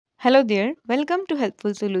Hello there, welcome to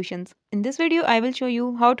Helpful Solutions. In this video, I will show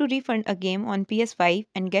you how to refund a game on PS5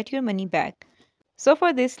 and get your money back. So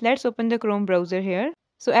for this, let's open the Chrome browser here.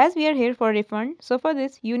 So as we are here for refund, so for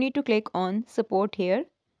this, you need to click on support here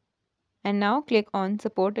and now click on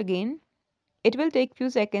support again. It will take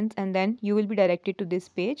few seconds and then you will be directed to this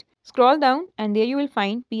page. Scroll down and there you will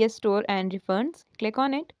find PS Store and refunds. Click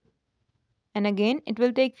on it and again it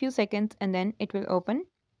will take few seconds and then it will open.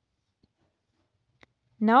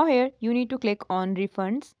 Now here you need to click on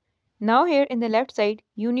refunds. Now here in the left side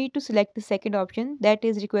you need to select the second option, that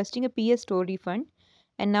is requesting a PS Store refund,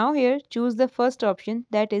 and now here choose the first option,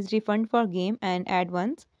 that is refund for game and add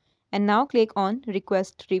once, and now click on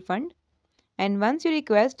request refund, and once you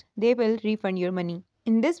request they will refund your money.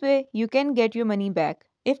 In this way you can get your money back.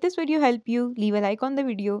 If this video helped you, leave a like on the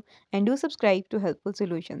video and do subscribe to Helpful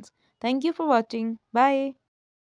Solutions. Thank you for watching. Bye.